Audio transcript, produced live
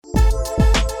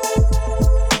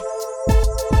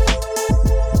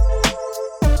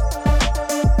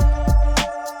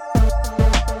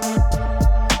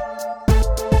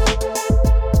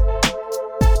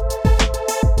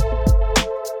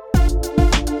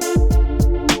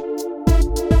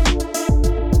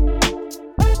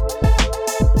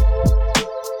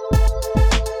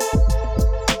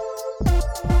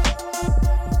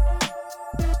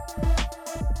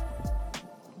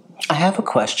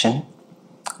question.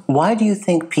 Why do you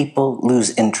think people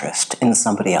lose interest in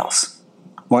somebody else?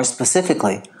 More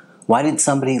specifically, why did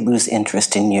somebody lose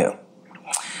interest in you?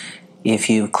 If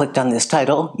you clicked on this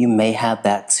title, you may have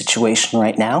that situation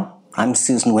right now. I'm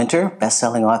Susan Winter,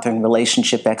 best-selling author and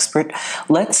relationship expert.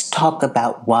 Let's talk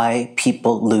about why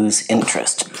people lose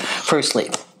interest. Firstly,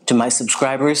 to my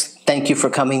subscribers, thank you for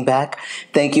coming back.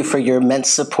 Thank you for your immense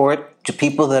support. To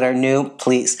people that are new,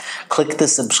 please click the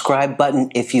subscribe button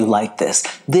if you like this.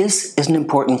 This is an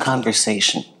important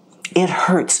conversation. It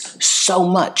hurts so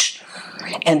much,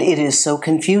 and it is so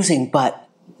confusing, but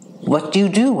what do you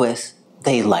do with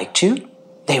they liked you,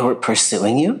 they were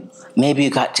pursuing you, maybe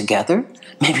you got together,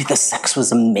 maybe the sex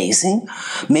was amazing,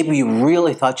 maybe you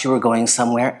really thought you were going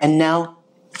somewhere, and now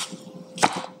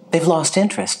they've lost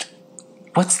interest.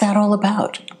 What's that all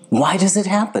about? Why does it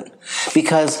happen?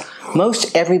 Because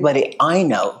most everybody I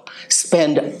know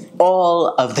spend all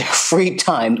of their free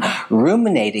time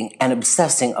ruminating and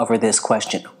obsessing over this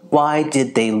question. Why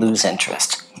did they lose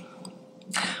interest?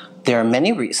 There are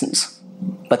many reasons,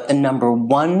 but the number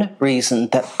one reason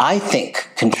that I think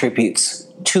contributes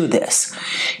to this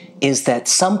is that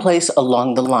someplace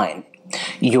along the line,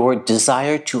 your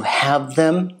desire to have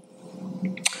them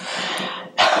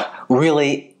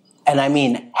really, and I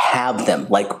mean have them,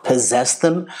 like possess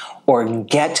them or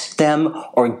get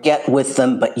with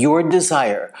them, but your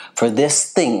desire for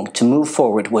this thing to move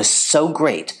forward was so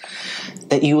great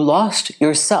that you lost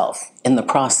yourself in the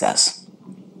process.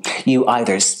 You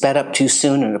either sped up too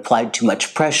soon and applied too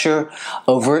much pressure,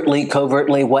 overtly,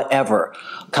 covertly, whatever,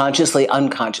 consciously,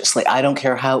 unconsciously, I don't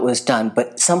care how it was done,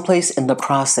 but someplace in the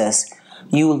process,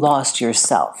 you lost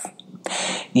yourself.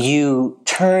 You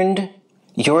turned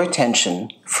your attention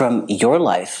from your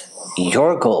life,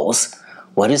 your goals,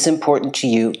 what is important to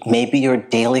you, maybe your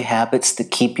daily habits that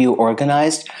keep you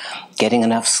organized, getting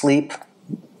enough sleep,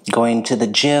 going to the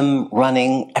gym,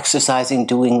 running, exercising,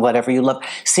 doing whatever you love,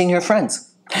 seeing your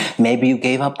friends. Maybe you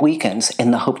gave up weekends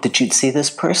in the hope that you'd see this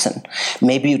person.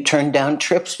 Maybe you turned down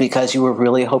trips because you were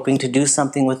really hoping to do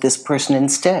something with this person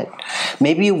instead.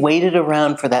 Maybe you waited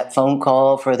around for that phone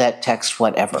call, for that text,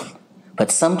 whatever.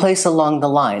 But someplace along the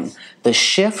line, the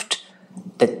shift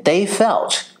that they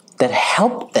felt that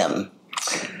helped them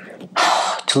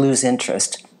to lose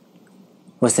interest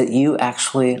was that you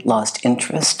actually lost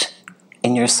interest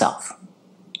in yourself.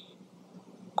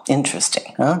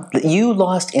 Interesting, huh? That you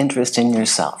lost interest in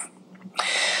yourself.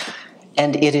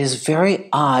 And it is very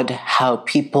odd how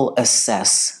people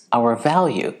assess our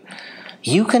value.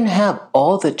 You can have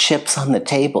all the chips on the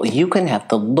table. You can have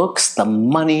the looks, the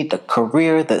money, the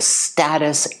career, the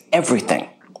status, everything.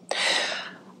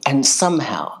 And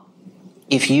somehow,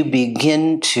 if you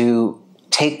begin to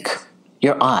take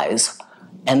your eyes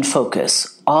and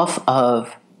focus off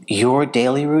of your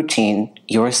daily routine,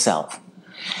 yourself,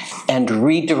 and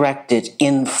redirect it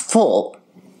in full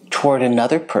toward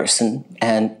another person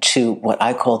and to what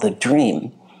I call the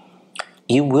dream,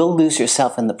 you will lose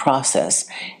yourself in the process.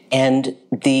 And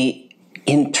the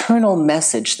internal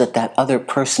message that that other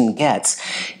person gets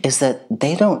is that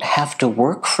they don't have to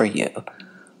work for you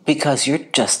because you're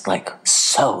just like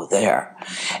so there.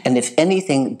 And if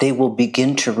anything, they will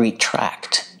begin to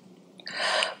retract.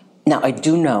 Now, I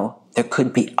do know there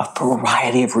could be a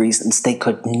variety of reasons. They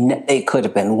could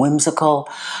have been whimsical.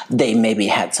 They maybe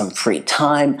had some free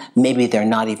time. Maybe they're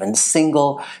not even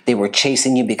single. They were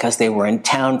chasing you because they were in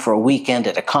town for a weekend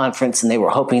at a conference and they were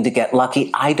hoping to get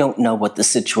lucky. I don't know what the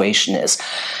situation is.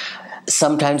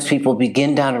 Sometimes people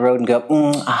begin down a road and go,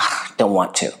 don't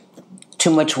want to.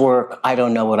 Too much work. I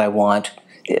don't know what I want.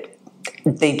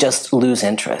 They just lose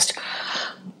interest.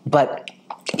 But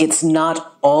it's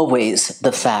not always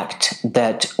the fact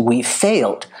that we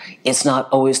failed. It's not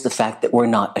always the fact that we're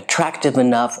not attractive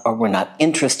enough or we're not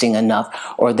interesting enough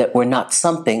or that we're not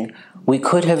something. We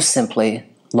could have simply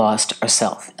lost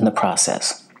ourselves in the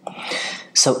process.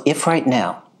 So if right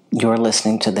now you're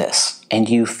listening to this and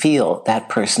you feel that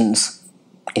person's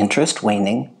interest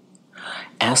waning,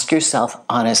 ask yourself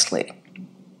honestly,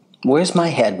 where's my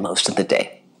head most of the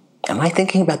day? Am I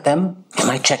thinking about them? Am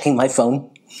I checking my phone?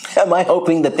 Am I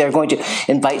hoping that they're going to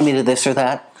invite me to this or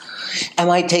that? Am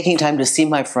I taking time to see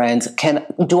my friends?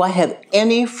 Do I have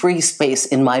any free space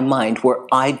in my mind where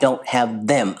I don't have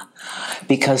them?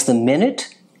 Because the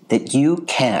minute that you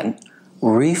can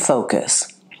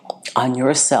refocus on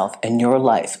yourself and your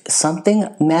life, something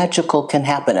magical can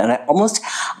happen. And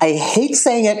I hate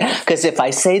saying it because if I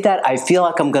say that, I feel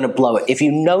like I'm going to blow it. If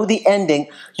you know the ending,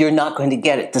 you're not going to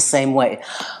get it the same way.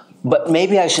 But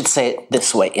maybe I should say it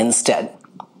this way instead.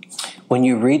 When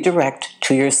you redirect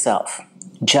to yourself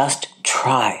Just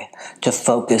try to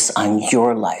focus on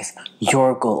your life,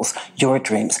 your goals, your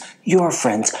dreams, your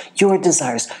friends, your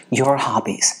desires, your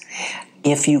hobbies.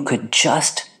 If you could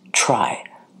just try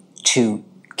to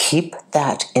keep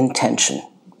that intention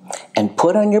and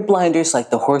put on your blinders like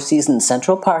the horsies in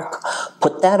Central Park,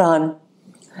 put that on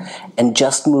and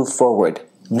just move forward.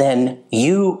 Then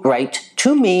you write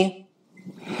to me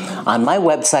on my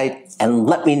website and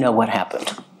let me know what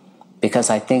happened, because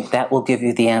I think that will give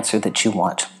you the answer that you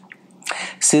want.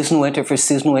 Susan Winter for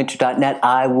SusanWinter.net.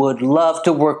 I would love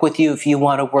to work with you. If you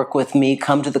want to work with me,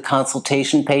 come to the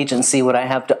consultation page and see what I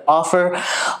have to offer.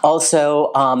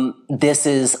 Also, this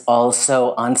is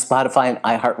also on Spotify and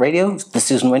iHeartRadio, The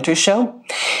Susan Winter Show.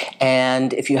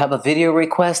 And if you have a video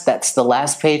request, that's the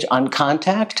last page on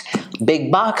contact.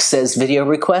 Big box says video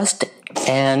request.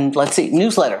 And let's see,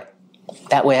 newsletter.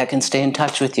 That way I can stay in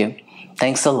touch with you.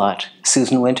 Thanks a lot.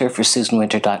 Susan Winter for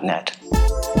SusanWinter.net.